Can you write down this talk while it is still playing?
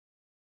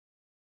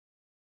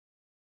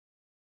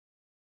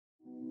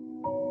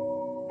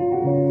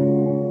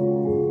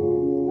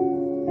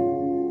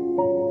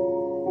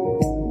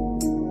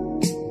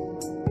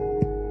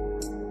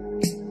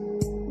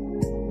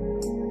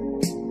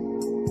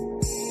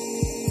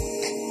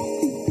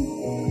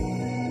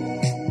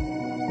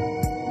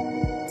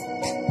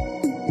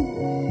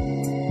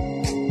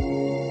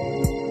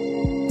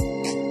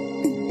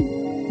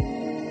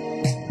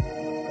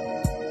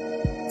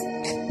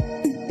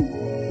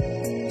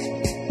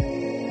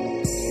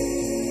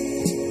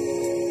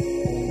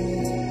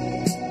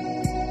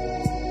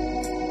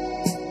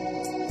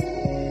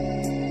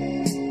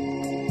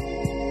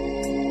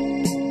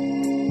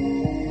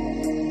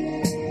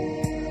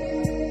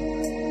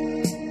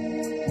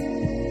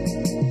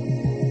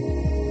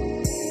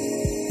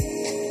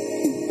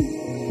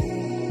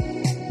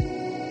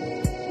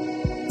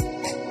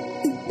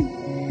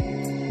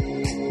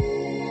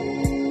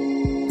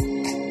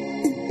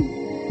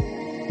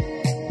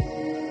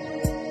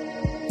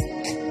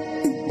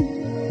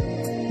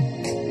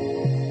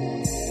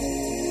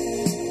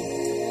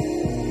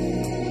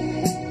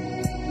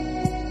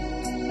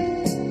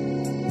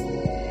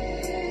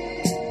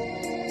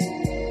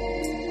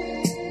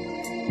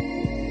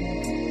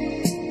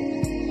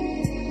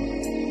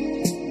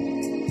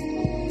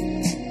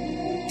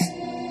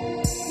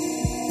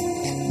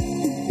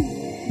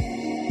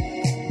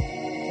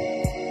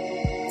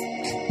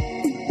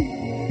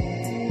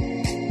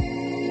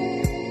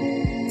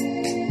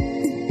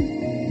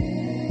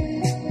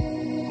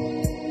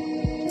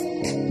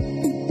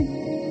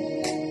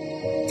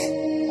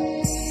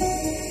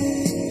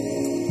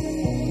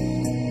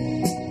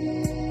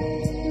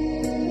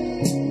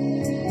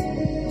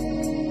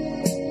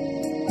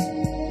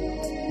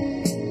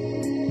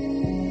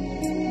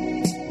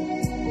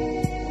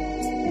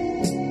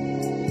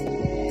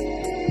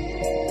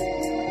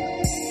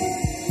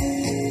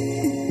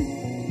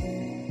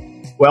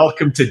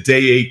Welcome to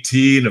day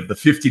 18 of the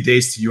 50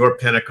 Days to Your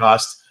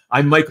Pentecost.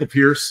 I'm Michael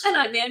Pierce. And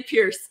I'm Ann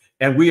Pierce.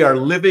 And we are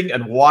living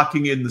and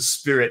walking in the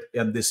Spirit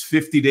in this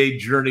 50-day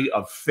journey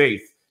of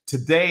faith.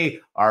 Today,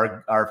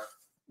 our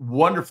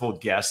wonderful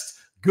guest,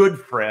 good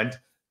friend,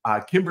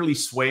 Kimberly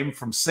Swaim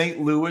from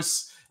St.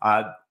 Louis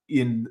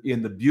in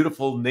the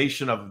beautiful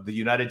nation of the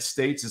United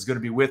States is going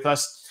to be with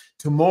us.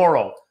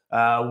 Tomorrow,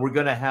 we're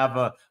going to have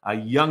a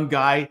young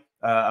guy,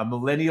 a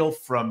millennial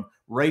from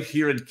right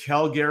here in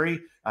Calgary.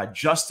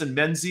 Justin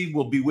Menzie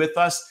will be with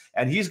us,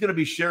 and he's going to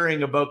be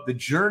sharing about the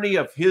journey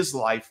of his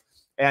life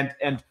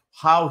and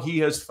how he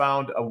has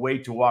found a way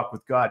to walk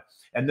with God.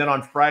 And then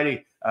on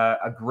Friday,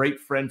 a great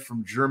friend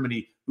from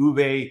Germany,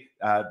 Uwe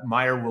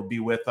Meyer, will be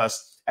with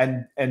us,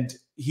 and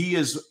he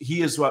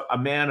is a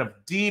man of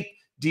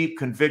deep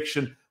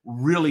conviction,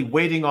 really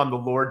waiting on the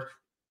Lord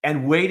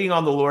and waiting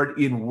on the Lord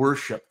in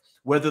worship,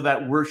 whether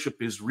that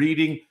worship is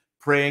reading,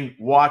 praying,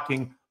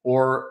 walking,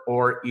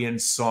 or in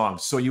song.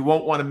 So you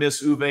won't want to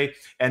miss Uwe.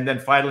 And then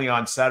finally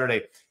on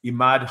Saturday,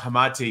 Imad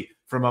Hamati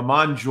from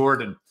Amman,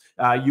 Jordan.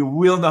 You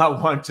will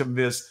not want to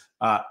miss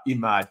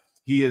Imad.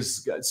 He has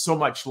got so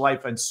much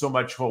life and so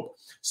much hope.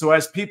 So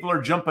as people are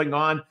jumping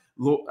on,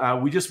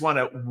 we just want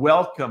to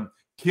welcome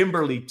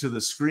Kimberly to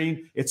the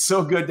screen. It's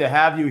so good to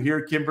have you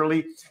here,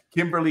 Kimberly.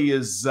 Kimberly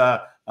is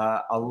a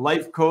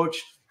life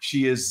coach.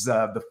 She is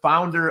the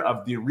founder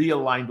of the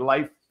Realigned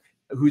Life,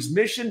 whose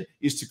mission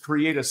is to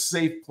create a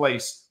safe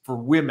place for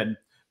women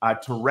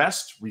to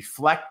rest,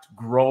 reflect,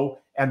 grow,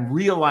 and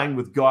realign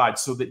with God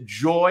so that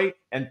joy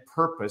and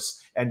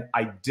purpose and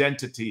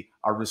identity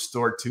are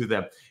restored to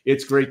them.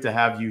 It's great to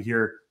have you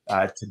here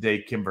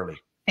today, Kimberly.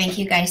 Thank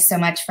you guys so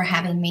much for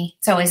having me.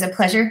 It's always a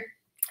pleasure.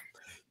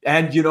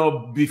 And, you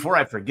know, before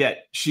I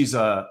forget, she's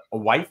a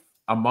wife,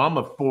 a mom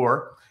of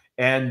 4,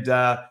 and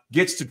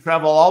gets to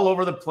travel all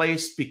over the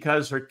place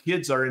because her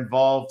kids are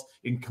involved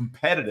in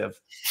competitive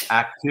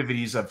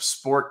activities of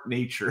sport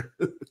nature.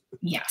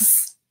 Yes.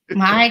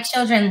 My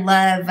children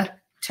love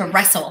to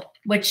wrestle,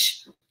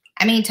 which,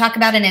 I mean, talk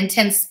about an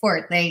intense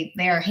sport. They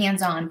are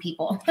hands-on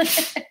people.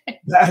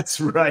 That's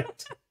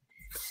right.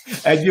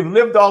 And you've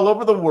lived all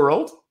over the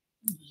world.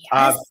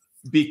 Yes.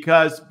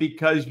 Because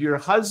your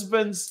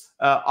husband's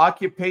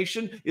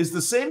occupation is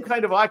the same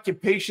kind of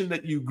occupation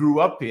that you grew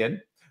up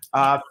in.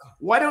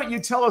 Why don't you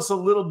tell us a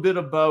little bit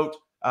about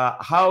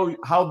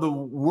how the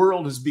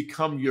world has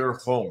become your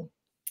home?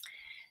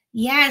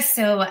 Yeah,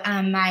 so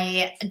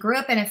I grew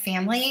up in a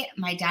family.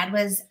 My dad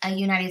was a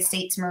United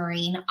States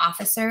Marine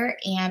officer,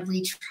 and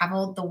we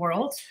traveled the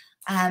world.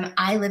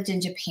 I lived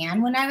in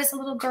Japan when I was a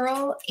little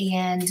girl,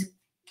 and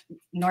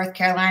North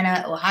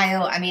Carolina,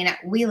 Ohio. I mean,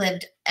 we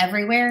lived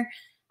everywhere.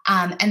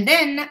 And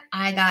then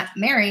I got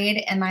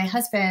married, and my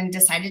husband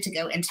decided to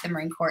go into the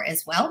Marine Corps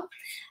as well.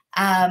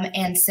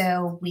 And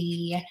so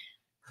we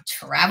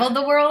traveled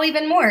the world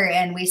even more,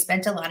 and we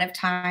spent a lot of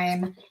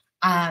time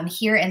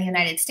here in the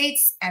United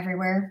States,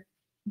 everywhere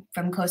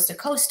from coast to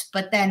coast,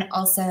 but then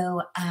also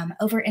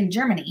over in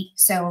Germany.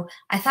 So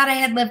I thought I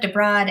had lived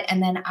abroad,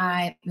 and then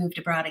I moved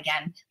abroad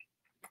again.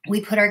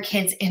 We put our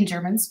kids in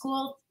German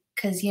school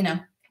because, you know,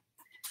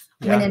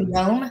 when in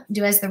Rome,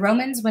 do as the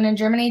Romans, when in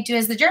Germany, do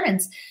as the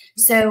Germans.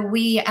 So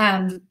we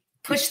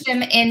pushed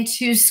them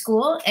into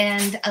school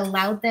and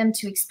allowed them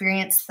to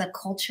experience the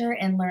culture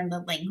and learn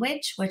the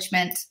language, which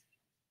meant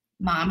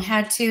mom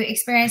had to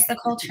experience the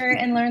culture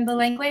and learn the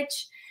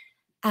language,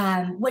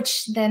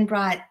 which then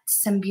brought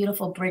some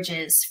beautiful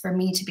bridges for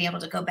me to be able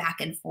to go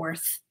back and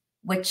forth,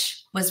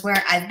 which was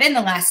where I've been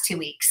the last 2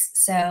 weeks.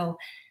 So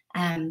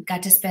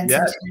got to spend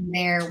some time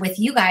there with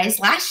you guys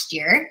last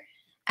year,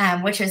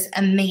 which was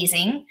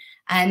amazing.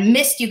 And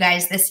missed you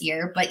guys this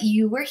year, but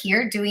you were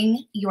here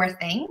doing your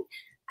thing.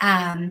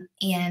 And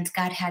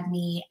God had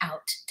me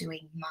out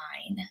doing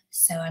mine.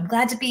 So I'm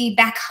glad to be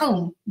back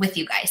home with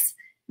you guys.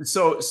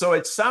 So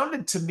it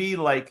sounded to me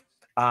like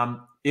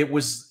it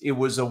was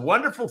a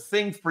wonderful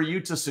thing for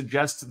you to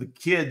suggest to the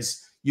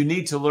kids, you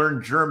need to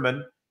learn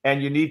German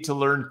and you need to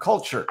learn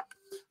culture.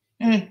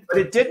 But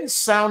it didn't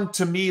sound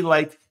to me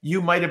like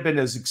you might have been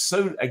as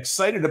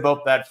excited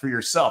about that for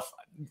yourself.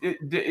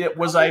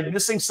 Was I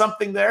missing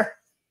something there?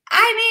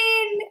 I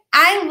mean,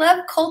 I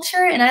love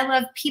culture and I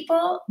love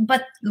people,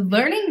 but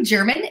learning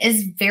German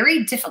is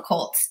very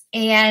difficult.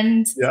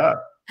 And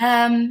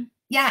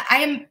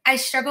I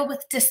struggle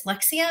with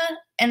dyslexia.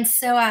 And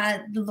so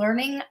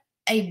learning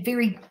a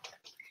very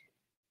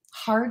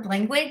hard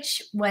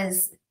language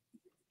was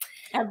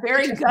a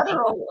very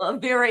guttural, a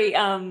very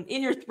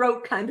in your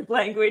throat kind of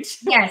language.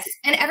 Yes.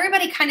 And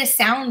everybody kind of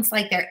sounds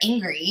like they're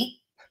angry.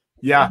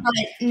 Yeah.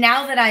 But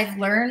now that I've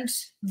learned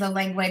the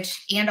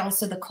language and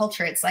also the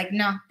culture, it's like,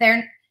 no,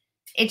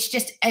 it's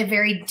just a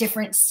very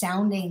different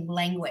sounding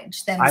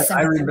language than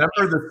I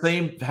remember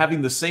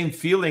having the same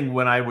feeling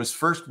when I was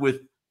first with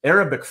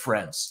Arabic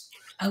friends.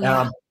 Oh,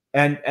 yeah.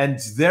 And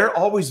they're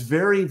always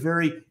very,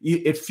 very,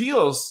 it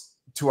feels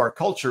to our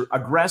culture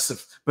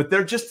aggressive, but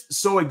they're just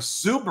so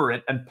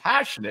exuberant and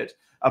passionate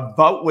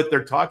about what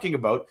they're talking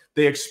about.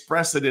 They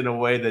express it in a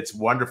way that's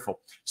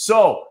wonderful.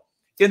 So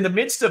in the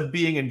midst of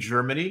being in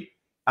Germany,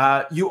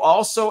 you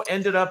also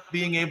ended up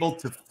being able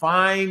to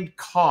find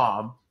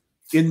calm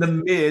in the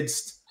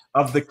midst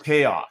of the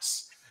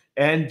chaos.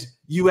 And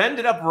you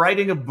ended up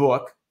writing a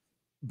book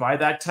by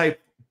that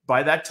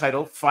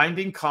title,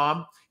 Finding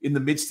Calm in the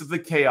Midst of the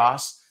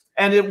Chaos.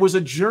 And it was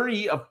a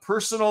journey of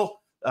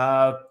personal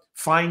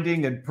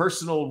finding and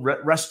personal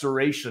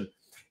restoration.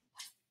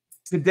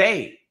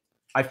 Today,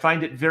 I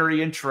find it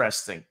very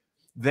interesting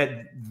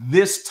that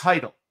this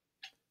title,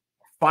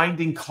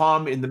 Finding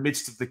Calm in the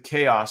Midst of the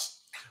Chaos,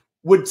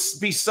 would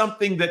be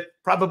something that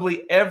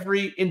probably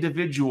every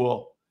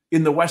individual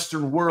in the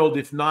Western world,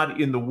 if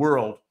not in the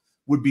world,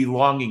 would be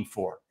longing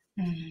for.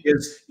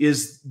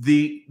 Is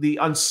the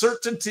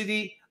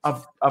uncertainty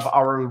of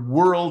our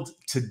world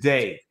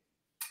today,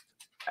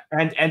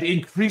 and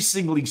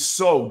increasingly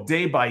so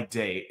day by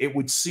day, it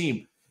would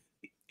seem,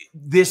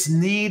 this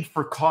need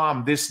for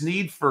calm, this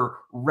need for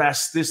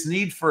rest, this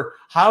need for,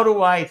 how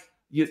do I,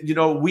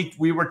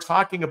 we were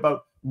talking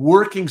about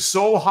working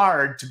so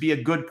hard to be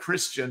a good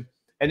Christian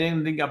and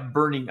ending up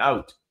burning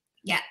out.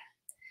 Yeah.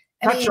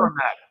 Touch on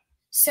that.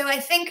 So I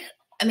think,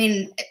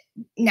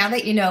 now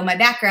that you know my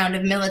background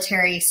of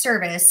military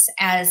service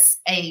as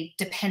a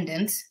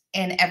dependent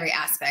in every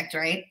aspect,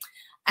 right?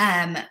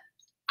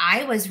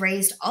 I was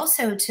raised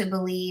also to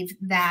believe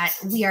that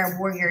we are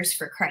warriors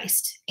for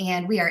Christ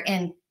and we are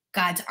in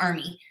God's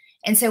army.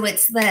 And so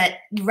it's the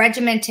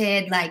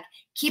regimented, like,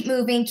 keep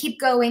moving, keep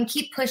going,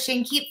 keep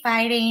pushing, keep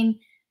fighting.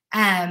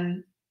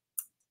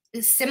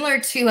 Similar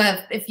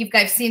to if you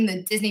guys seen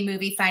the Disney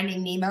movie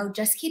Finding Nemo,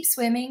 just keep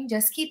swimming,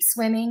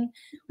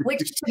 which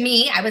to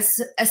me, I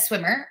was a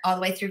swimmer all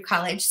the way through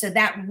college. So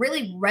that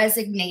really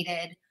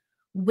resonated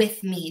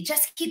with me.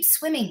 Just keep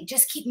swimming,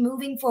 just keep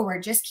moving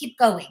forward, just keep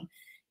going.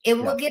 It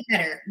will get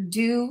better.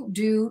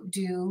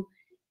 Do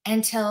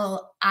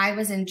until I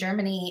was in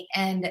Germany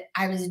and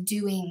I was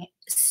doing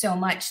so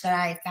much that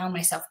I found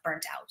myself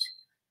burnt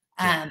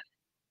out.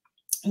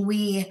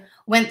 We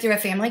went through a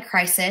family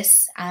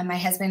crisis. My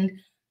husband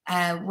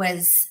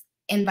was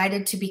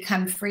invited to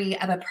become free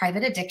of a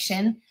private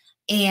addiction,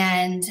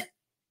 and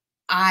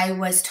I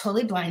was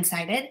totally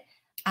blindsided.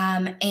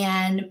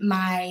 And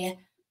my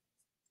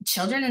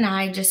children and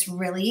I just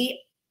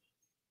really,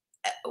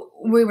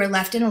 we were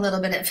left in a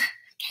little bit of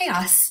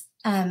chaos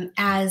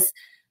as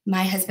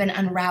my husband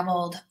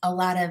unraveled a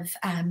lot of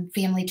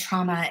family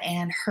trauma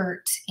and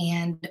hurt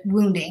and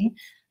wounding.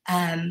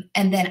 And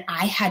then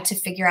I had to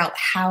figure out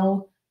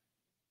how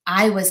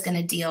I was going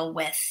to deal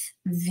with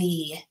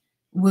the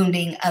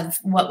wounding of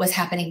what was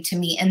happening to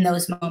me in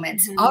those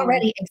moments,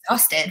 already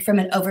exhausted from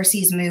an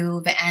overseas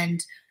move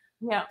and,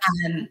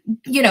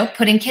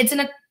 putting kids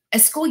in a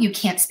school you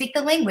can't speak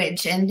the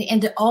language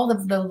and all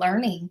of the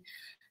learning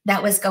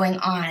that was going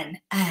on.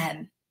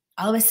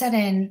 All of a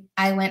sudden,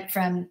 I went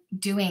from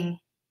doing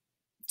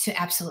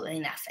to absolutely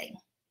nothing.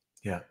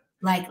 Yeah.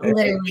 Like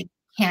literally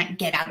can't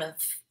get out of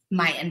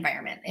my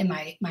environment in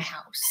my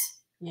house.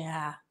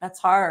 Yeah, that's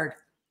hard.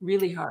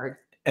 Really hard.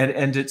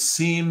 And it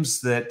seems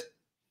that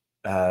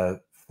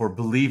for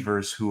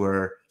believers who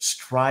are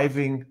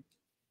striving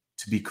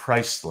to be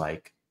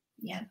Christ-like,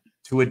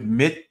 to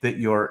admit that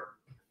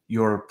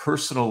your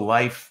personal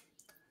life,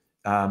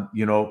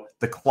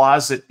 the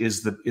closet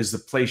is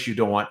the place you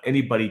don't want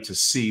anybody to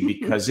see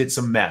because it's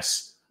a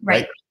mess,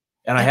 right?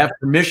 And I have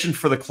permission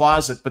for the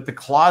closet, but the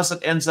closet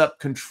ends up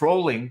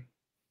controlling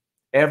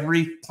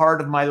every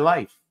part of my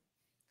life.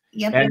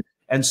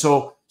 And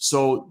so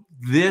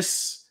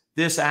this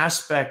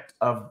aspect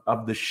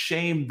of the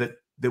shame that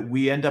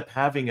we end up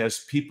having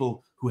as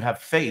people who have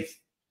faith,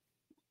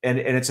 and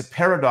it's a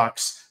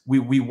paradox.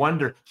 We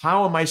wonder,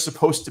 how am I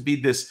supposed to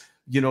be this,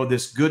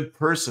 this good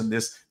person,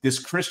 this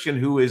Christian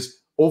who is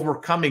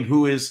overcoming,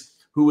 who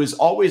is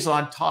always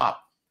on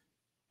top?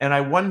 And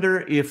I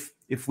wonder if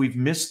we've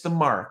missed the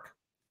mark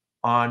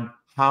on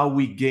how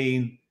we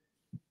gain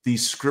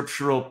these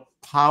scriptural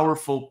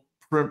powerful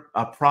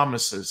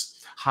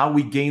promises, how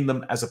we gain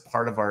them as a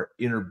part of our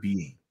inner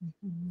being.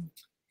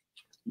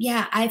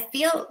 Yeah, I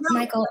feel,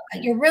 Michael,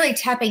 you're really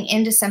tapping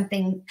into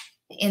something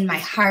in my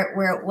heart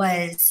where it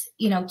was,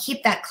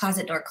 keep that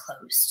closet door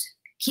closed,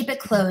 keep it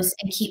closed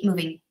and keep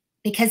moving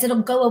because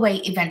it'll go away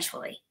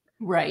eventually.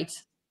 Right.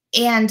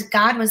 And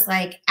God was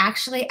like,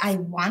 actually, I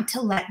want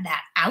to let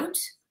that out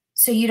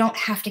so you don't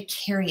have to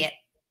carry it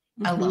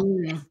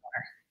alone anymore.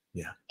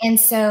 Yeah. And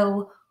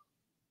so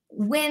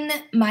when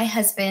my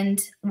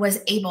husband was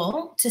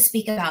able to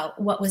speak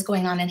about what was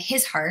going on in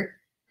his heart,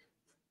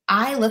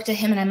 I looked at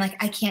him and I'm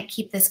like, I can't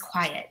keep this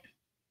quiet.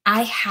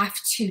 I have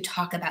to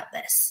talk about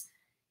this.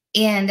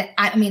 And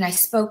I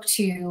spoke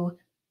to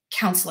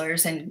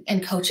counselors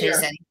and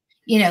coaches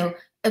and,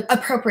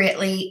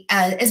 appropriately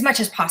as much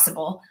as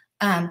possible.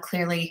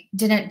 Clearly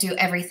didn't do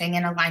everything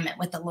in alignment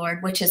with the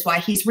Lord, which is why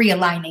he's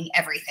realigning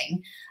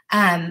everything.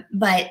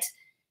 But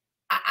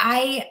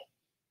I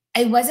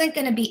wasn't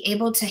going to be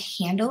able to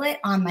handle it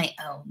on my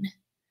own.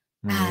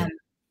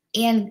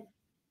 And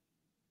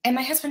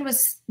my husband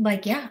was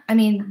like,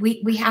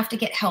 we have to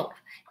get help.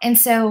 And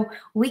so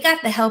we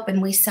got the help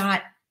and we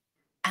sought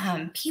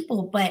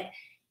people, but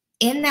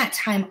in that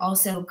time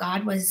also,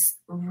 God was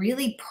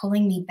really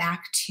pulling me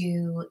back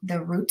to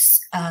the roots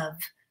of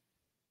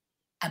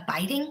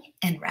abiding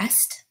and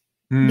rest.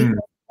 Because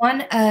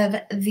one of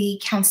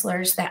the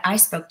counselors that I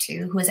spoke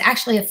to, who was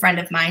actually a friend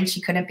of mine, she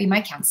couldn't be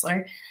my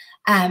counselor,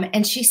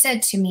 and she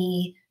said to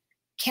me,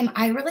 Kim,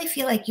 I really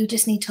feel like you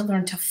just need to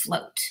learn to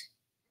float.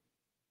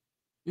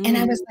 And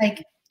I was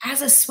like,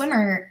 as a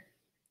swimmer,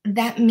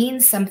 that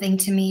means something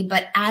to me.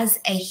 But as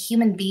a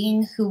human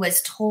being who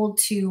was told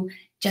to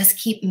just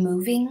keep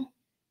moving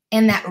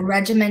in that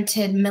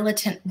regimented,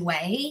 militant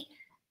way,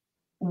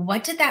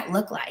 what did that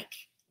look like?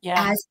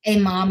 Yeah. As a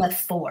mom of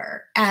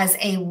 4, as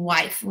a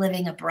wife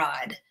living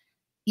abroad,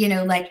 you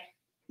know, like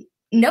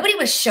nobody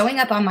was showing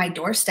up on my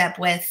doorstep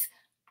with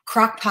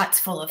crock pots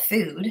full of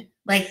food.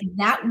 Like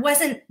that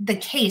wasn't the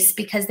case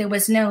because there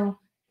was no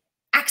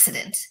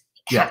accident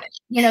happening.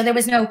 You know, there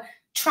was no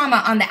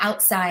trauma on the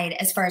outside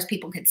as far as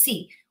people could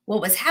see.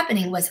 What was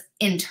happening was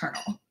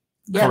internal.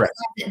 The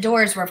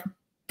doors were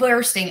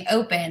bursting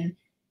open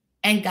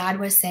and God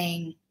was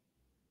saying,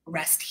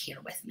 rest here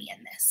with me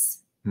in this.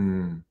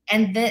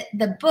 And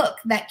the book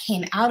that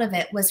came out of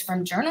it was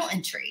from journal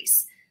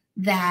entries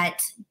that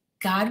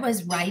God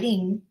was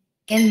writing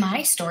in my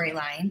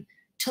storyline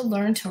to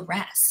learn to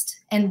rest,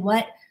 and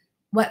what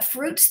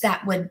fruits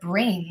that would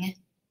bring.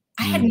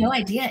 I had no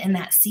idea in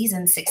that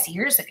season 6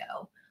 years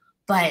ago,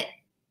 but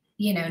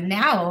you know,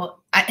 now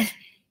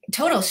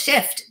total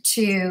shift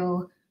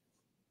to,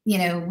 you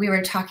know, we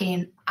were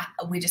talking,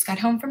 we just got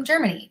home from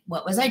Germany.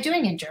 What was I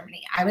doing in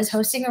Germany? I was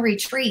hosting a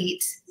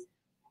retreat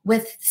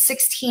with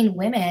 16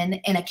 women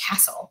in a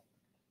castle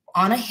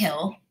on a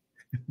hill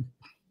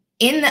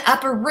in the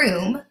upper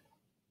room,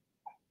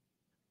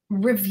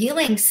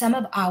 revealing some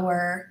of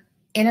our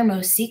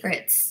innermost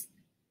secrets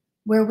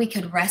where we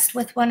could rest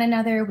with one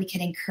another. We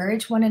could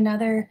encourage one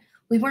another.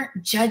 We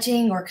weren't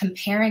judging or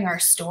comparing our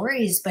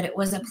stories, but it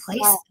was a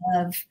place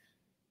of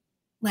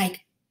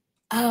like,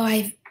 oh,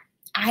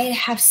 I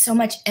have so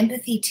much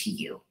empathy to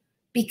you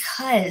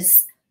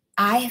because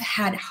I've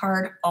had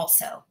hard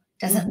also.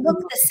 Doesn't look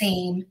the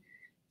same.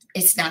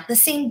 It's not the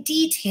same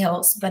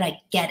details, but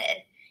I get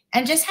it.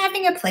 And just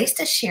having a place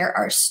to share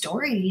our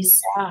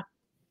stories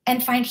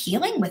and find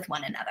healing with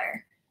one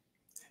another.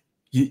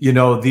 You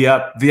know, the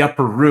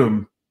upper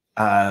room,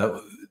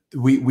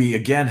 we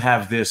again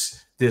have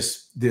this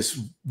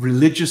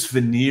religious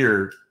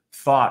veneer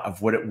thought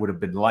of what it would have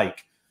been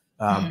like.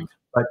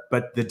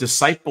 But the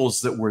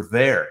disciples that were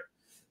there,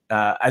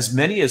 as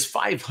many as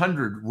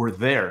 500 were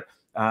there.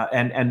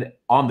 And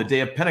on the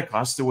day of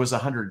Pentecost, there was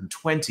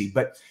 120.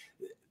 But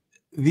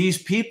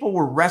these people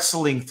were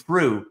wrestling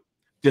through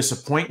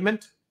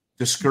disappointment,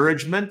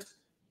 discouragement,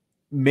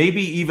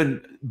 maybe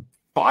even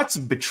thoughts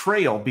of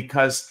betrayal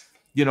because,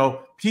 you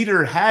know,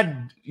 Peter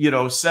had, you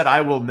know, said,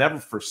 I will never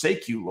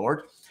forsake you,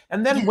 Lord,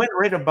 and then went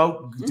right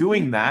about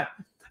doing that.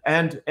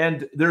 And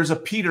there's a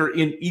Peter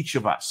in each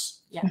of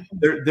us.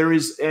 There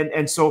is.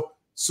 And so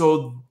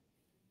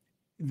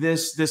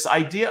this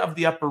idea of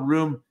the upper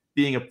room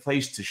being a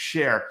place to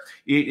share,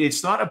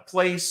 it's not a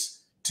place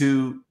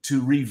to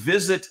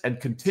revisit and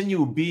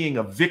continue being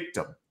a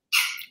victim.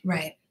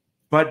 Right.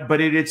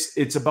 But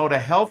it's about a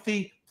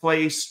healthy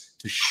place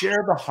to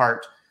share the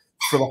heart,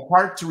 for the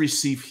heart to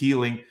receive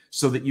healing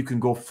so that you can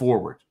go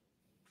forward.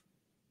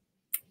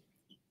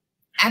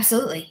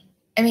 Absolutely.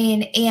 I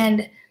mean,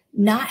 and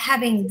not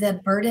having the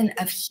burden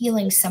of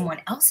healing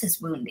someone else's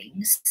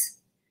woundings,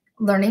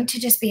 learning to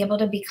just be able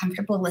to be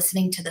comfortable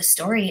listening to the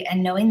story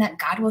and knowing that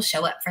God will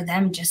show up for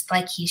them just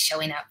like he's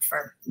showing up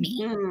for me.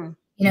 You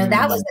know,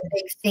 that was a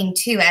big thing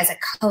too, as a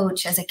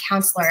coach, as a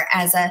counselor,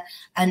 as an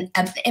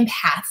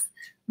empath.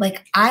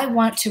 Like, I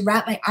want to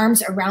wrap my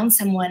arms around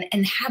someone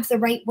and have the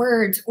right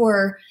words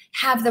or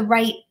have the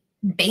right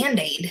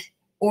Band-Aid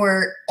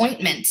or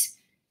ointment.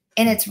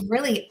 And it's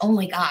really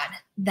only God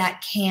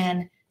that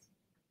can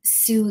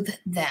soothe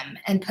them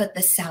and put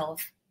the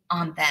salve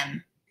on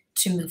them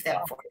to move them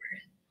forward.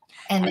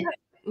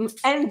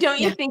 And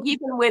don't you think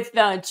even with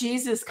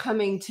Jesus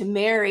coming to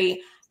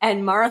Mary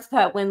and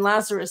Martha when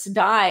Lazarus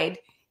died,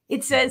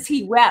 it says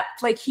he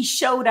wept, like he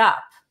showed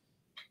up,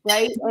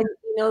 right? And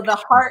you know, the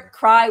heart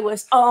cry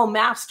was, oh,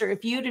 Master,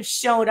 if you'd have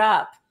showed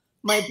up,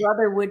 my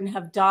brother wouldn't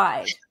have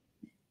died.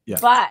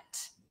 But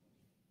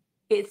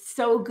it's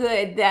so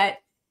good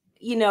that,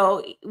 you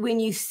know, when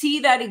you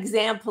see that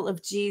example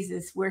of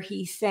Jesus where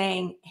he's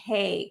saying,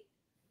 hey,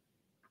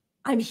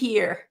 I'm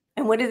here.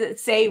 And what does it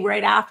say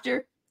right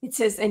after? It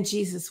says, and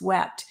Jesus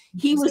wept.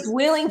 He was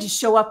willing to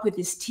show up with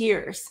his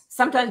tears.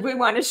 Sometimes we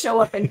want to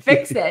show up and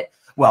fix it.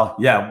 Well,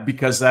 yeah,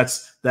 because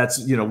that's,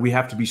 you know, we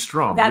have to be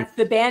strong. That's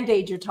the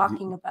Band-Aid you're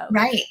talking about.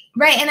 Right.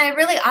 And I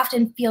really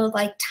often feel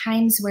like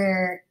times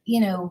where,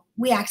 you know,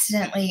 we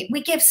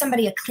give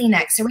somebody a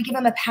Kleenex or we give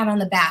them a pat on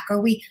the back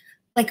or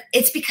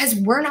it's because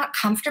we're not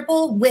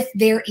comfortable with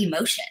their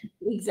emotion.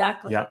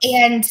 Exactly. Yeah.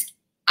 And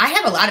I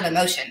have a lot of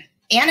emotion.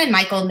 Anne and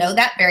Michael know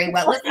that very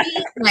well with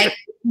me. Like,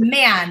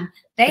 man,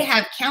 they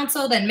have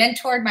counseled and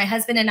mentored my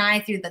husband and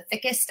I through the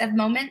thickest of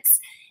moments.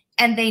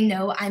 And they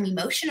know I'm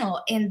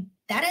emotional. And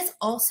that is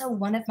also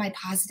one of my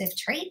positive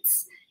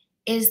traits,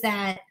 is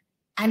that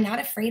I'm not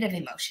afraid of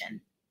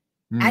emotion.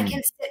 I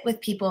can sit with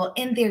people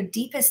in their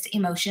deepest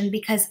emotion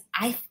because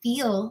I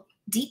feel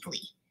deeply.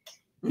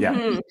 Yeah.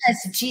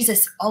 Because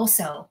Jesus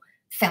also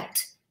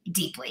felt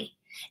deeply.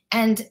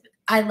 And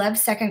I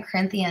love 2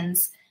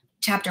 Corinthians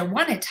chapter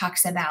 1. It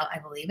talks about, I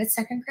believe it's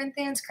 2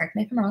 Corinthians, correct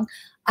me if I'm wrong.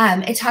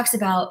 It talks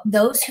about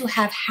those who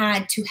have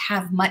had to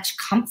have much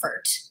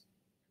comfort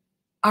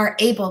are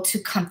able to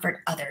comfort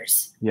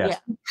others. Yes.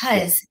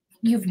 Because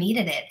you've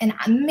needed it. And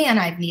man,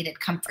 I've needed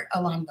comfort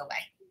along the way.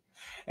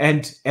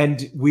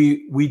 And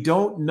we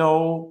don't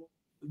know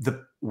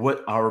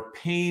what our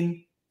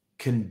pain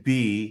can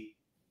be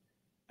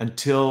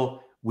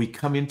until we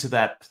come into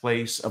that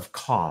place of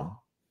calm,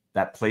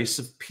 that place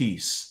of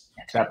peace,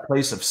 that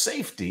place of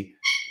safety,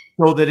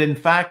 so that in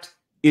fact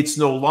it's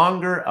no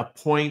longer a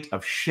point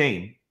of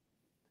shame,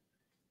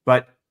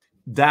 but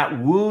that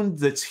wound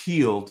that's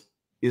healed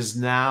is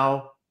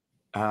now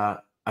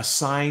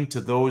assigned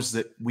to those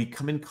that we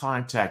come in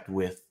contact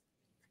with.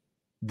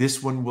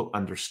 This one will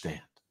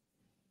understand.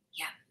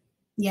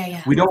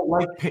 Yeah. We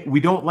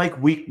don't like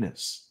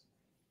weakness.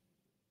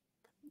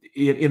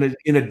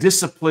 In a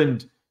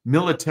disciplined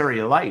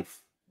military life,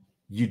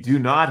 you do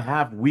not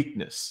have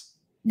weakness.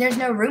 There's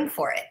no room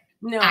for it.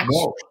 No.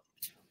 Actually.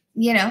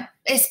 You know,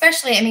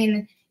 especially, I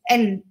mean,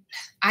 and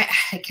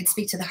I could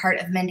speak to the heart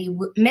of many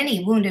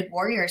wounded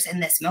warriors in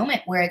this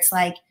moment, where it's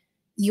like,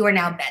 you are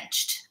now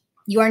benched.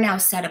 You are now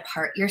set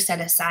apart. You're set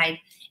aside.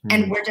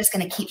 And we're just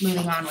going to keep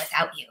moving on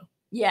without you.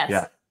 Yes.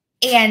 Yeah.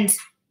 And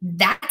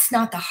that's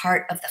not the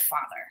heart of the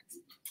Father.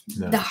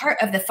 No. The heart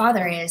of the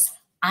Father is,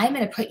 I'm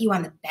going to put you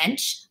on the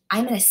bench.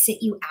 I'm going to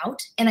sit you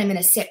out, and I'm going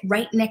to sit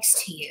right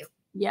next to you.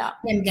 Yeah.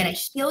 I'm going to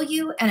heal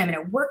you, and I'm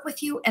going to work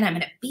with you, and I'm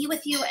going to be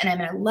with you, and I'm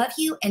going to love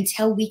you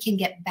until we can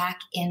get back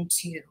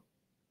into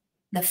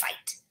the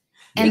fight.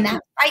 And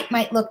that fight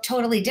might look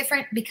totally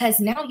different because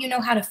now you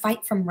know how to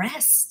fight from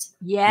rest.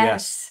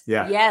 Yes.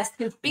 Yeah. Yes.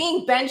 Because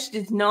being benched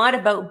is not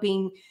about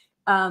being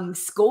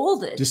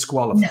scolded.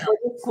 Disqualified.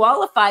 No.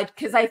 Disqualified.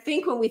 Because I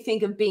think when we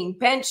think of being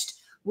benched,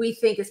 we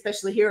think,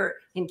 especially here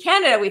in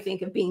Canada, we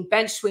think of being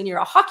benched when you're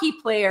a hockey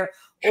player,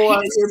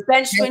 or you're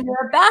benched when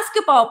you're a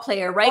basketball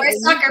player, right? Or a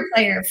soccer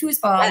player,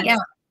 foosball, yeah.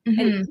 And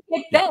if you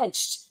get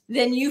benched,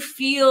 then you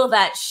feel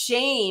that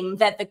shame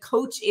that the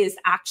coach is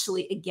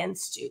actually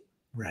against you.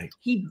 Right.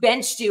 He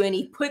benched you and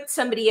he put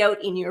somebody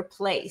out in your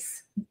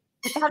place.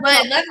 Well,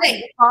 I love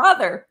that.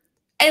 Father.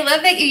 I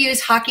love that you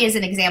use hockey as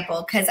an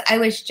example, because I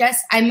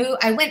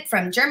went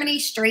from Germany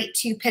straight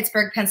to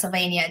Pittsburgh,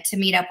 Pennsylvania to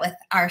meet up with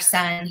our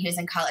son who's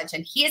in college,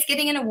 and he is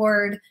getting an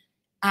award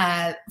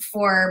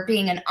for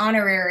being an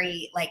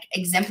honorary, like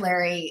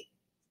exemplary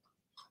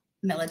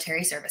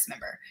military service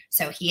member.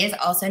 So he is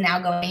also now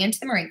going into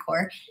the Marine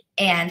Corps,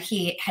 and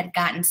he had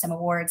gotten some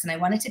awards, and I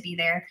wanted to be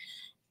there.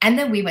 And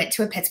then we went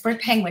to a Pittsburgh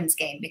Penguins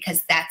game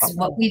because that's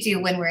what we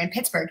do when we're in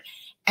Pittsburgh.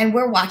 And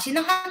we're watching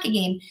the hockey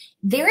game.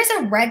 There is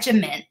a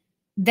regiment.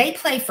 They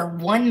play for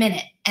 1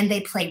 minute and they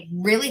play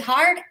really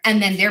hard,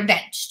 and then they're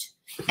benched.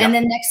 Yeah. And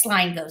the next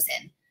line goes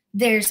in.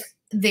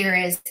 There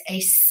is a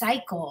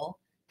cycle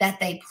that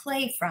they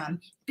play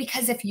from,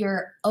 because if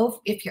you're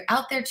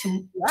out there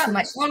too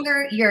much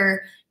longer,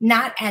 you're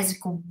not as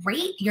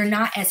great, you're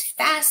not as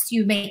fast,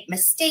 you make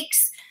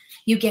mistakes,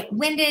 you get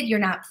winded, you're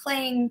not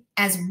playing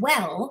as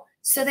well.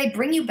 So they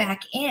bring you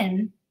back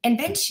in and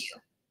bench you,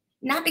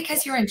 not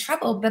because you're in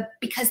trouble, but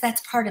because that's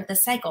part of the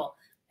cycle.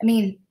 I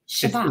mean,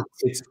 Shabbat,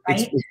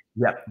 right?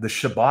 Yeah, the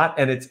Shabbat,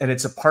 and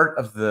it's a part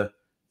of the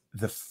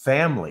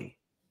family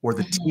or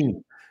the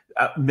team.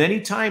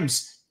 Many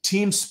times,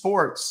 team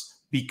sports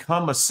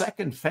become a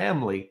second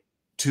family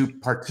to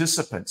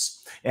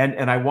participants,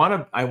 and I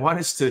want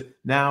us to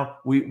now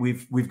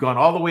we've gone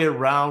all the way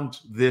around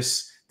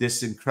this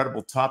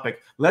incredible topic.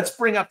 Let's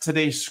bring up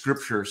today's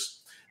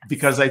scriptures,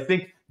 because I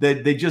think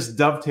that they just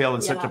dovetail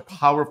in such a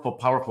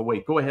powerful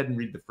way. Go ahead and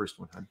read the first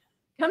one, hon.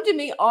 Come to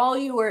me, all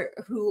you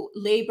who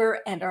labor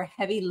and are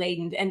heavy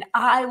laden, and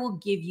I will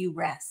give you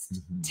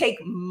rest. Take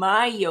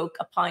my yoke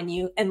upon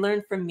you and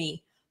learn from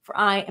me, for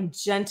I am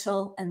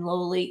gentle and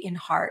lowly in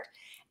heart,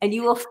 and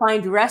you will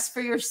find rest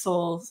for your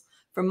souls.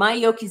 For my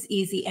yoke is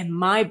easy and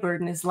my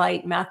burden is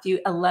light. Matthew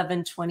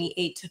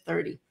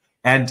 11:28-30.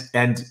 And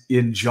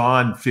in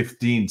John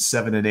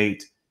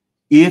 15:7-8,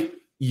 if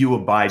you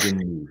abide in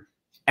me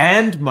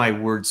and my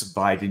words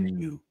abide in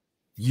you,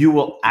 you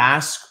will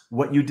ask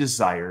what you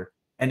desire,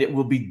 and it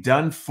will be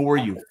done for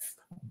you.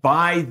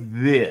 By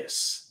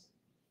this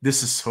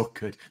is so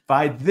good.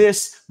 By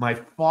this, my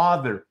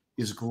Father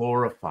is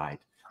glorified,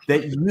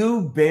 that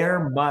you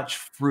bear much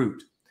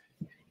fruit,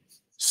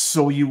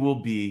 so you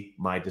will be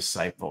my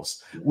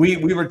disciples. We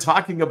were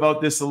talking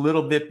about this a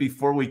little bit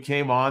before we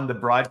came on the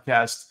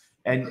broadcast,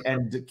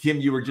 and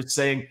Kim, you were just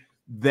saying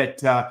that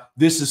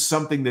this is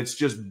something that's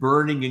just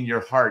burning in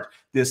your heart,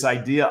 this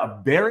idea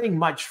of bearing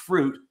much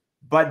fruit,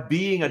 but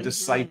being a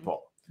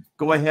disciple.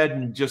 Go ahead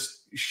and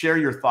just share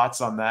your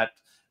thoughts on that,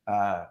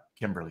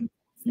 Kimberly.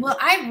 Well,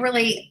 I've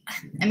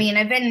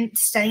been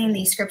studying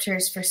these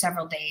scriptures for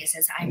several days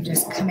as I'm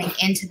just coming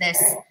into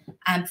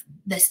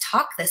this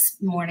talk this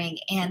morning.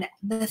 And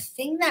the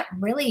thing that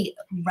really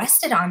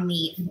rested on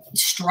me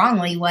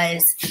strongly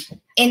was,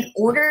 in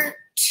order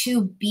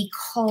to be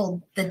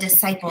called the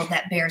disciple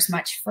that bears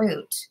much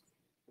fruit,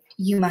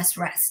 you must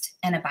rest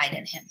and abide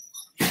in him.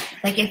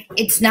 Like, if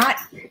it's not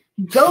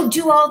go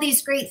do all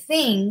these great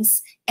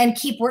things and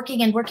keep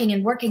working and working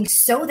and working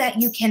so that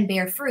you can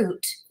bear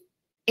fruit.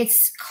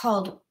 It's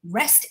called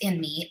rest in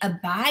me,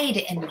 abide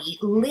in me,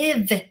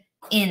 live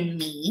in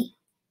me,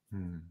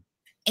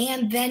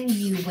 and then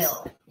you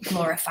will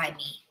glorify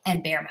me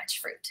and bear much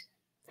fruit.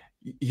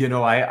 You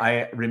know,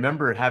 I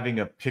remember having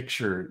a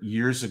picture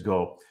years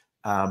ago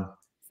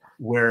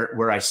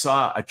where I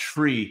saw a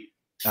tree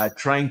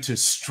trying to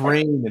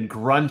strain and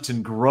grunt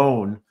and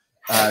groan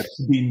to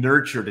be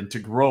nurtured and to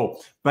grow.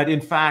 But in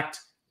fact,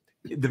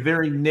 the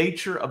very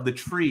nature of the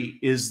tree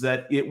is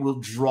that it will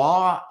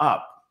draw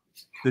up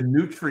the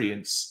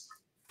nutrients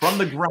from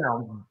the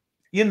ground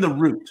in the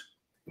root,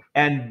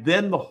 and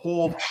then the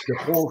whole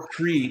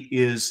tree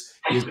is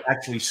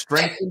actually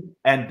strengthened,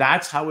 and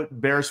that's how it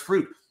bears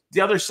fruit.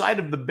 The other side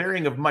of the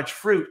bearing of much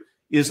fruit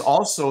is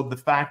also the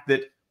fact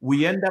that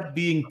we end up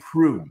being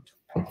pruned.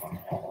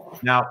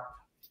 Now,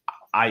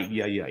 yeah.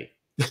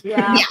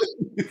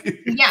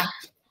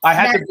 I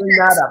had to bring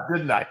that up,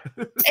 didn't I?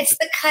 It's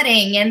the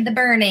cutting and the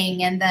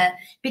burning and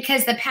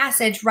because the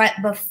passage right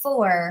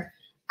before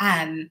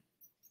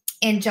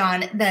in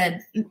John, the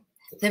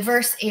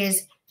verse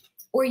is,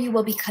 or you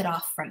will be cut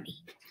off from me.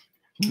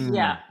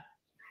 Yeah.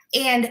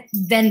 And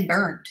then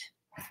burned.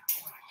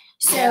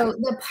 So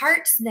the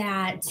parts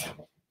that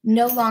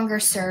no longer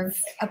serve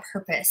a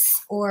purpose,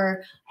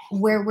 or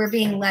where we're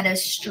being led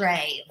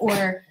astray,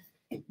 or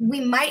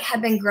we might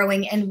have been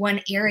growing in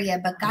one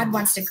area, but God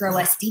wants to grow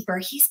us deeper,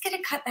 he's going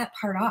to cut that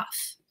part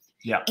off.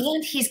 Yeah.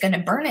 And he's going to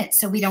burn it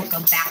so we don't go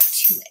back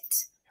to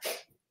it.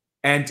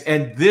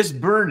 And this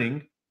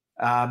burning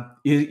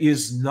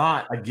is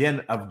not,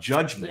 again, of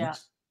judgment,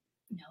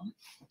 no,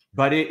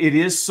 but it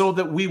is so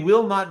that we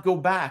will not go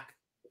back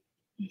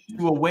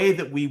to a way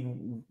that we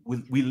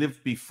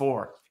lived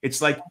before.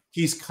 It's like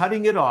he's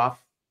cutting it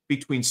off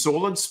between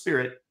soul and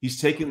spirit. He's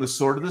taking the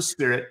sword of the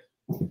spirit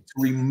to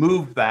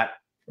remove that,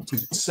 to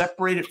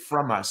separate it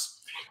from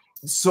us,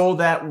 so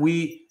that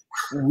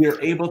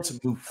we're able to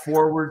move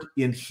forward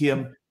in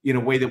him in a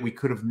way that we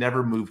could have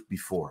never moved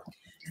before.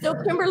 So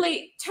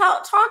Kimberly,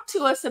 talk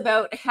to us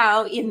about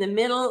how in the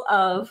middle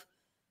of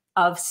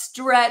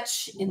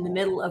stretch, in the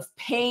middle of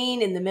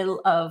pain, in the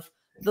middle of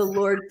the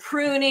Lord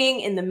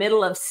pruning, in the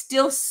middle of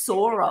still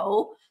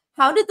sorrow,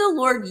 how did the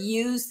Lord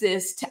use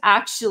this to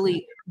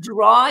actually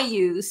draw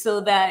you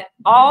so that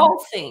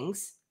all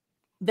things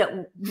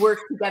that work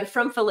together,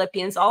 from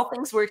Philippians, all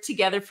things work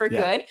together for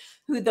good,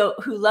 who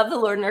love the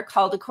Lord and are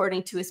called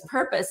according to his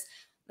purpose?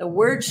 The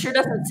word sure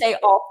doesn't say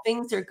all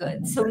things are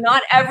good. So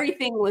not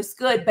everything was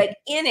good, but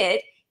in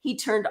it, he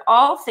turned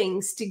all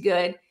things to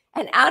good.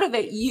 And out of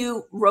it,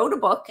 you wrote a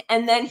book,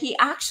 and then he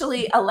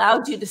actually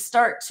allowed you to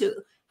start to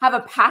have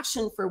a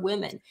passion for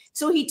women.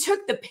 So he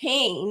took the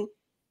pain,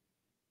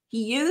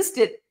 he used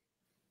it,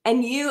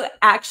 and you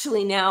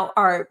actually now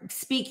are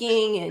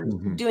speaking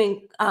and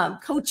doing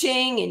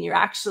coaching, and you're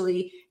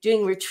actually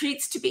doing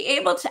retreats to be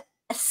able to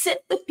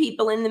sit with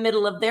people in the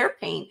middle of their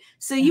pain.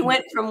 So you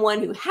went from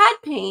one who had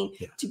pain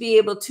to be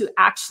able to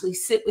actually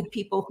sit with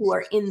people who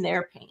are in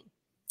their pain.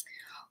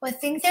 Well, I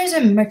think there's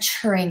a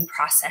maturing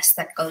process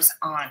that goes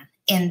on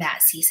in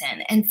that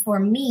season. And for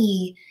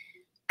me,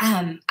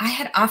 I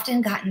had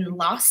often gotten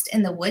lost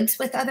in the woods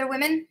with other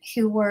women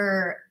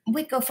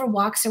we'd go for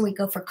walks or we'd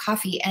go for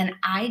coffee, and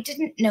I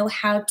didn't know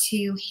how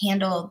to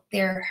handle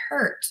their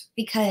hurt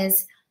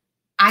because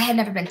I had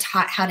never been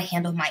taught how to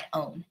handle my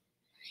own.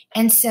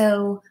 And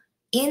so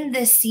in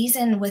this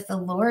season with the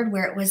Lord,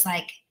 where it was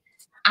like,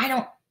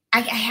 I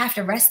have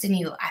to rest in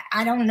you.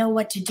 I don't know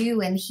what to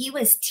do. And he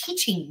was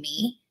teaching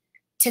me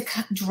to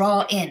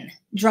draw in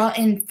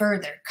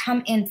further,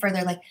 come in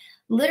further, like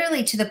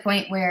literally to the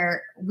point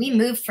where we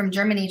moved from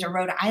Germany to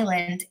Rhode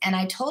Island. And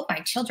I told my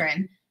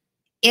children,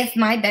 if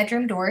my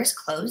bedroom door is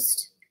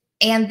closed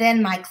and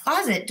then my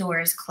closet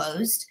door is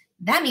closed,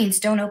 that means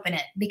don't open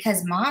it,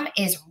 because mom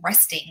is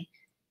resting.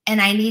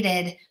 And I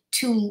needed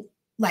to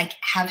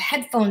have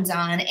headphones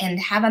on and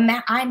have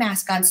eye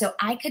mask on so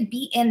I could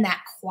be in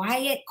that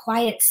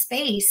quiet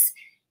space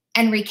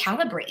and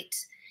recalibrate.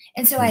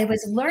 And so I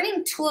was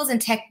learning tools and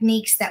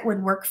techniques that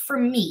would work for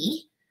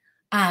me,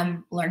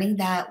 learning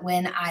that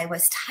when I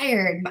was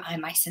tired,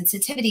 my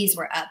sensitivities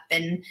were up,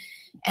 and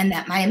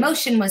that my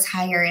emotion was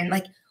higher,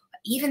 and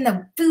even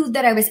the food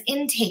that I was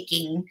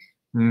intaking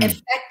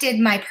affected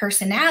my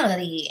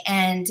personality.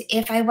 And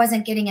if I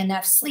wasn't getting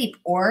enough sleep,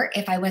 or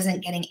if I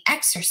wasn't getting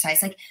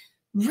exercise,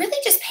 really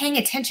just paying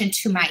attention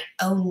to my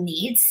own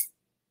needs,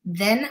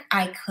 then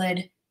I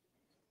could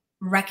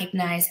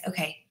recognize,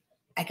 okay,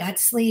 I got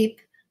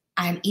sleep,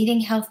 I'm eating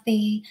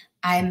healthy,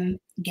 I'm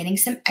getting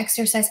some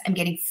exercise, I'm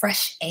getting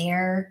fresh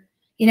air,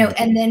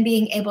 and then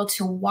being able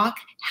to walk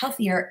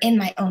healthier in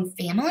my own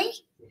family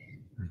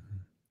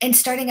and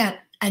starting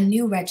a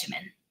new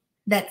regimen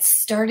that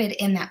started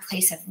in that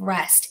place of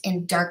rest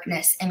and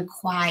darkness and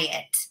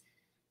quiet,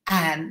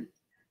 and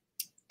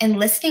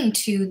listening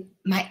to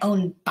my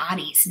own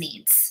body's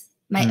needs,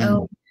 my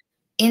own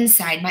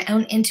inside, my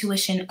own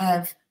intuition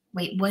of,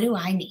 wait, what do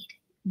I need?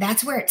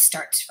 That's where it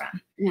starts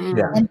from.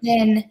 Yeah. And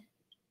then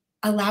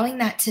allowing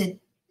that to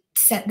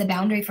set the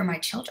boundary for my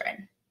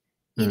children.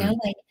 You know,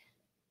 like,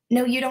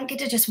 no, you don't get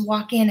to just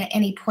walk in at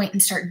any point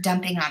and start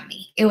dumping on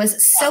me. It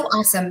was so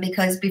awesome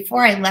because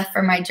before I left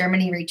for my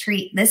Germany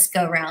retreat this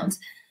go round,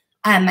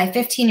 my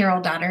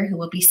 15-year-old daughter, who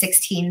will be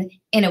 16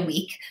 in a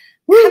week,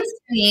 comes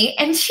to me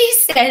and she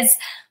says,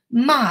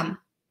 Mom,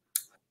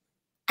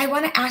 I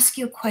want to ask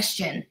you a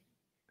question.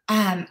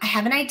 I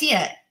have an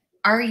idea.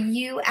 Are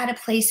you at a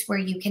place where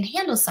you can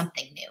handle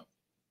something new?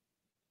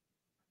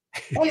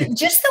 And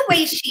just the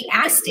way she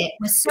asked it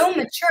was so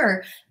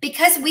mature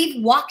because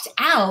we've walked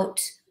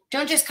out.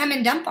 Don't just come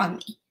and dump on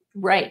me.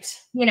 Right.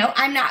 You know,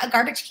 I'm not a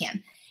garbage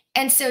can.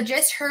 And so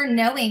just her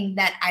knowing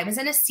that I was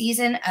in a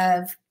season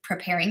of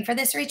preparing for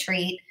this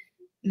retreat,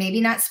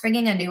 maybe not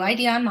springing a new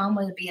idea on Mom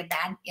would be a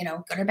bad, you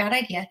know, good or bad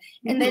idea.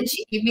 And then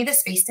she gave me the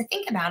space to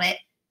think about it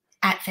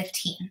at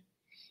 15.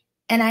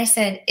 And I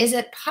said, is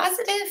it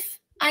positive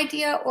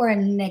idea or a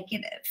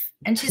negative?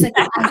 And she's like,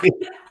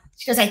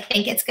 she goes, I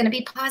think it's going to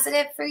be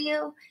positive for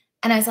you.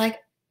 And I was like,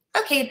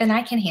 okay, then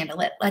I can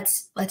handle it.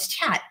 Let's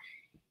chat.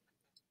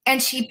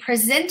 And she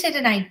presented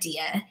an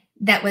idea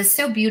that was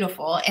so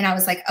beautiful. And I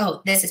was like,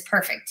 oh, this is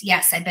perfect.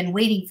 Yes, I've been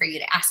waiting for you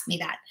to ask me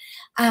that.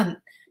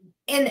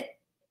 And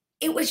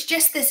it was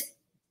just this,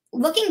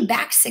 looking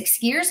back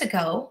 6 years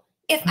ago,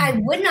 if I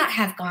would not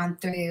have gone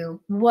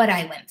through what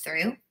I went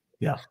through,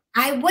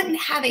 I wouldn't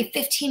have a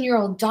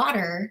 15-year-old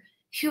daughter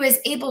who is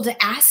able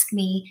to ask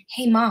me,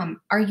 hey,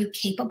 Mom, are you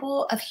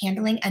capable of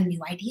handling a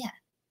new idea?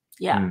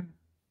 Yeah.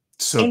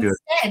 So good.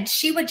 Instead,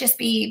 she would just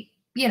be,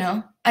 you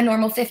know, a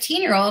normal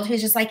 15-year-old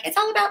who's just like, it's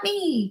all about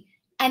me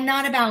and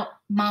not about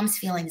Mom's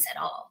feelings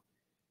at all.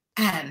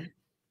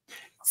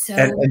 So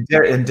And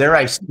dare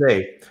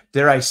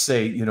I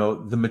say, you know,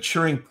 the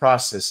maturing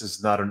process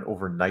is not an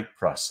overnight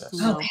process.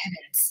 Oh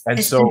heavens! And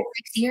it's so been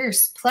 6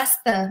 years plus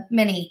the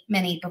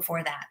many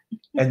before that.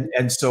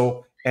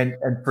 and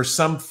for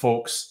some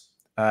folks,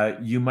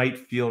 you might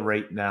feel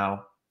right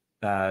now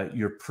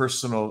your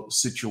personal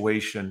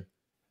situation,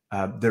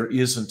 there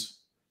isn't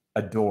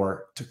a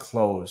door to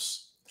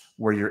close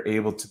where you're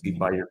able to be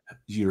by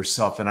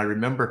yourself. And I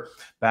remember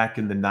back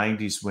in the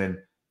 90s when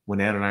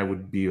Ann and I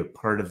would be a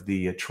part of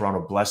the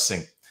Toronto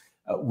Blessing,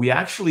 we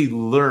actually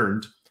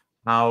learned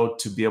how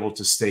to be able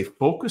to stay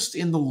focused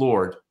in the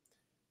Lord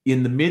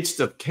in the midst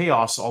of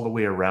chaos all the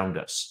way around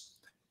us.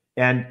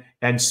 And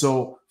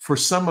so for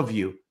some of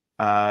you,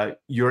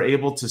 you're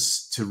able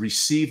to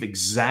receive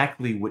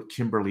exactly what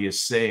Kimberly is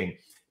saying.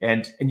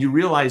 And you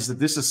realize that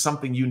this is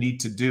something you need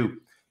to do.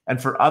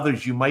 And for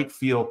others, you might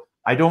feel,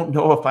 I don't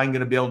know if I'm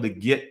going to be able to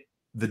get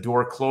the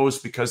door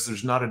closed because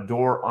there's not a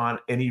door on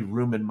any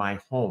room in my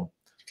home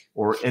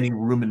or any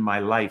room in my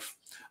life.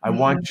 I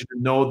want you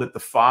to know that the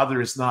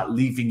Father is not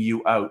leaving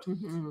you out.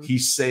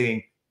 He's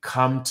saying,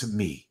 come to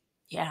me.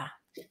 Yeah.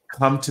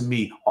 Come to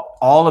me.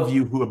 All of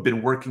you who have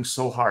been working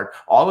so hard,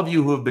 all of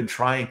you who have been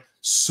trying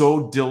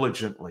so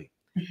diligently.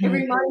 It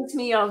reminds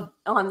me of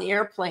on the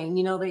airplane,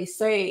 you know, they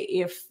say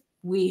if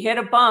we hit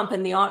a bump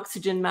and the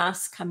oxygen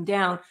masks come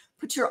down,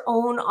 put your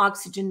own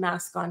oxygen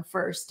mask on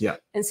first. Yeah.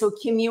 And so,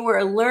 Kim, you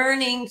were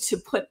learning to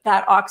put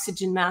that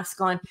oxygen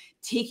mask on,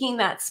 taking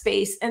that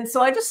space. And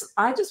so I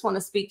just want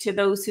to speak to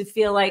those who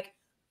feel like,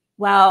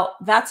 well,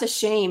 that's a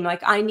shame.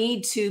 Like, I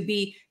need to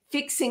be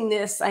fixing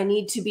this. I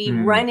need to be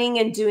running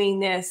and doing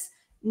this.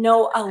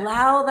 No,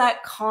 allow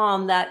that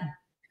calm, that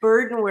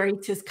burden where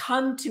he says,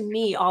 come to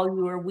me, all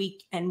you are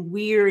weak and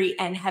weary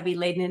and heavy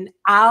laden, and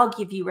I'll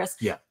give you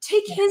rest. Yeah.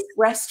 Take his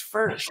rest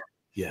first.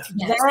 Yeah.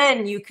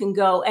 Then you can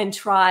go and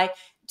try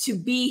to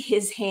be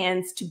his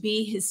hands, to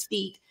be his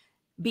feet,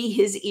 be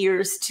his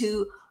ears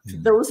to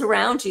those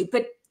around you.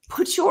 But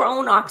put your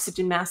own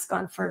oxygen mask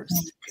on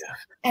first. Yeah.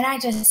 And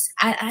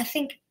I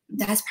think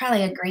that's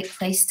probably a great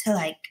place to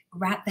like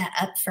wrap that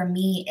up for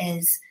me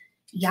is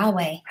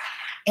Yahweh.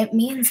 It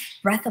means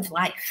breath of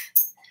life.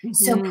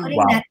 So putting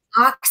that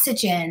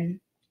oxygen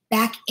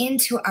back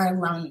into our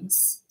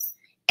lungs.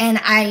 And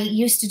I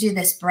used to do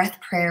this breath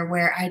prayer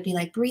where I'd be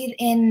like, breathe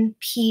in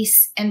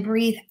peace and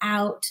breathe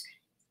out,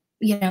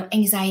 you know,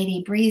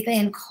 anxiety, breathe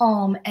in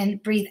calm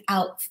and breathe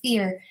out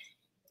fear.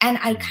 And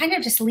I kind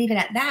of just leave it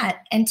at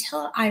that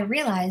until I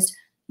realized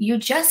you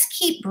just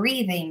keep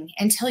breathing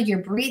until you're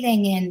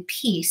breathing in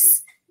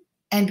peace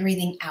and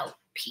breathing out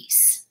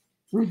peace.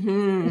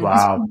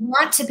 Wow. We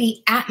want to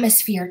be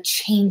atmosphere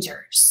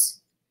changers.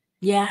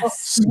 Yes.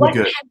 So what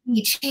good. can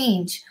we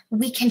change?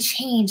 We can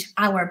change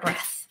our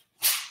breath.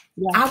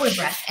 Our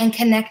breath and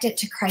connect it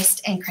to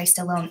Christ and Christ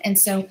alone. And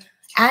so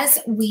as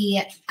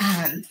we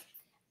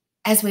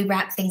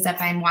wrap things up,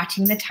 I'm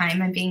watching the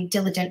time, I'm being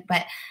diligent,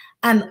 but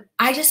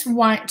I just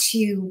want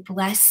to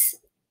bless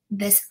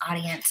this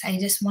audience. I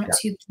just want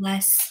to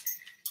bless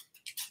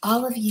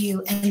all of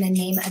you in the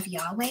name of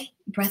Yahweh,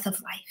 breath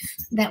of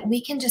life, that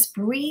we can just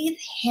breathe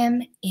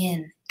him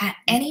in at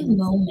any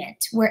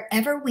moment,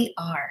 wherever we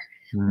are.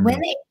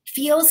 When it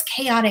feels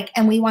chaotic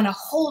and we want to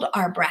hold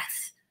our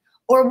breath,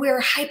 or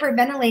we're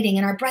hyperventilating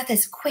and our breath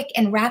is quick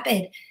and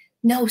rapid,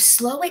 no,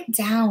 slow it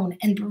down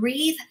and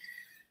breathe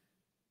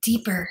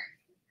deeper.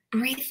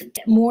 Breathe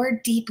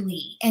more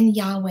deeply in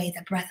Yahweh,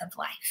 the breath of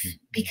life,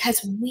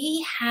 because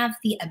we have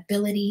the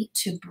ability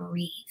to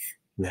breathe.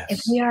 Yes.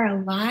 If we are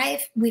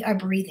alive, we are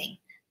breathing.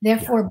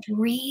 Therefore,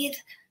 breathe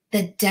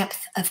the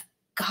depth of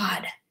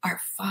God, our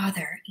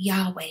Father,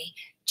 Yahweh,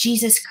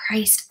 Jesus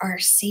Christ, our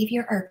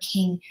Savior, our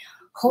King,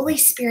 Holy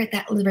Spirit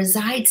that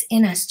resides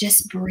in us.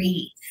 Just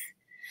breathe.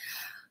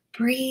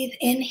 Breathe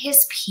in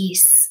his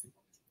peace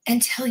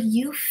until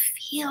you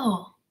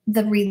feel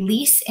the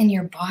release in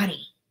your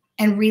body,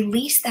 and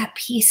release that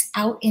peace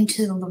out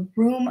into the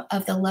room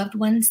of the loved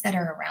ones that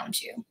are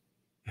around you,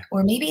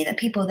 or maybe the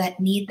people that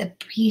need the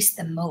peace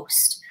the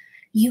most.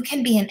 You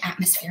can be an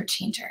atmosphere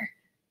changer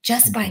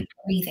just by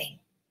breathing.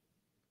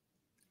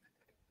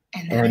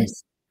 And that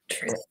is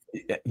truth.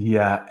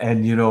 Yeah.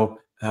 And,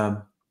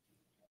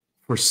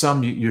 for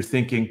some, you're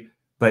thinking,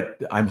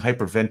 but I'm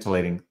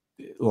hyperventilating.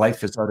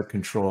 Life is out of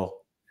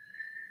control.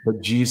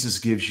 But Jesus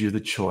gives you the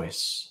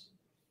choice.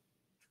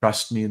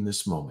 Trust me in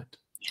this moment.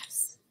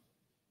 Yes.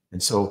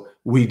 And so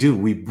we do.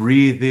 We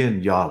breathe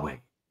in Yahweh.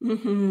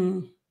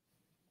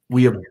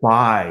 We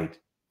abide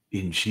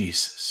in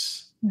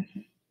Jesus.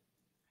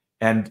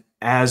 And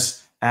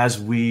as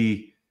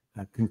we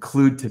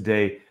conclude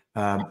today,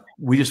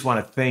 we just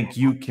want to thank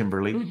you,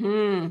 Kimberly,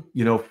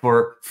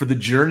 for the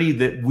journey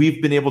that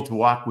we've been able to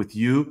walk with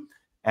you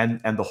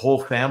and the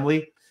whole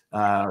family.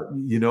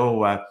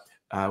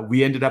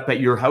 We ended up at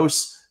your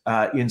house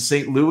in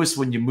St. Louis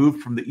when you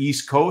moved from the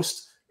East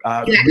Coast.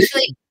 You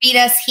actually beat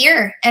us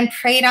here and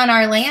prayed on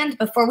our land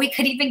before we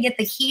could even get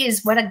the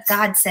keys. What a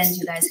godsend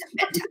you guys have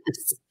been to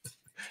us.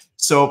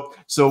 So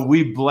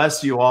we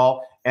bless you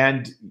all,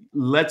 and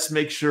let's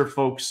make sure,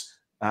 folks,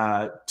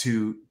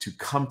 to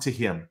come to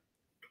him,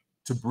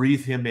 to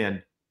breathe him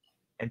in,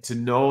 and to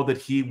know that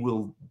he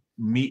will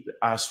meet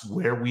us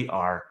where we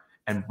are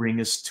and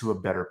bring us to a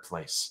better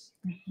place.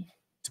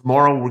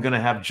 Tomorrow, we're going to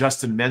have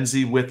Justin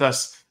Menzie with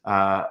us,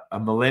 a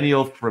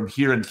millennial from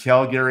here in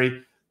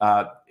Calgary.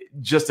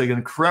 Just an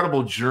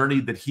incredible journey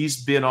that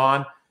he's been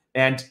on.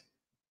 And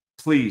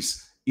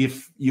please,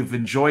 if you've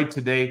enjoyed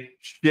today,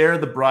 share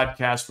the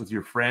broadcast with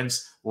your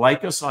friends,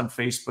 like us on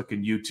Facebook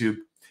and YouTube,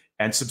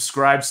 and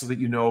subscribe so that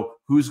you know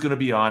who's going to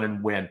be on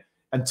and when.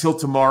 Until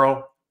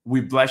tomorrow,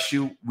 we bless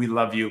you. We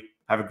love you.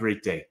 Have a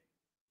great day.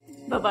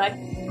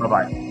 Bye-bye.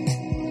 Bye-bye.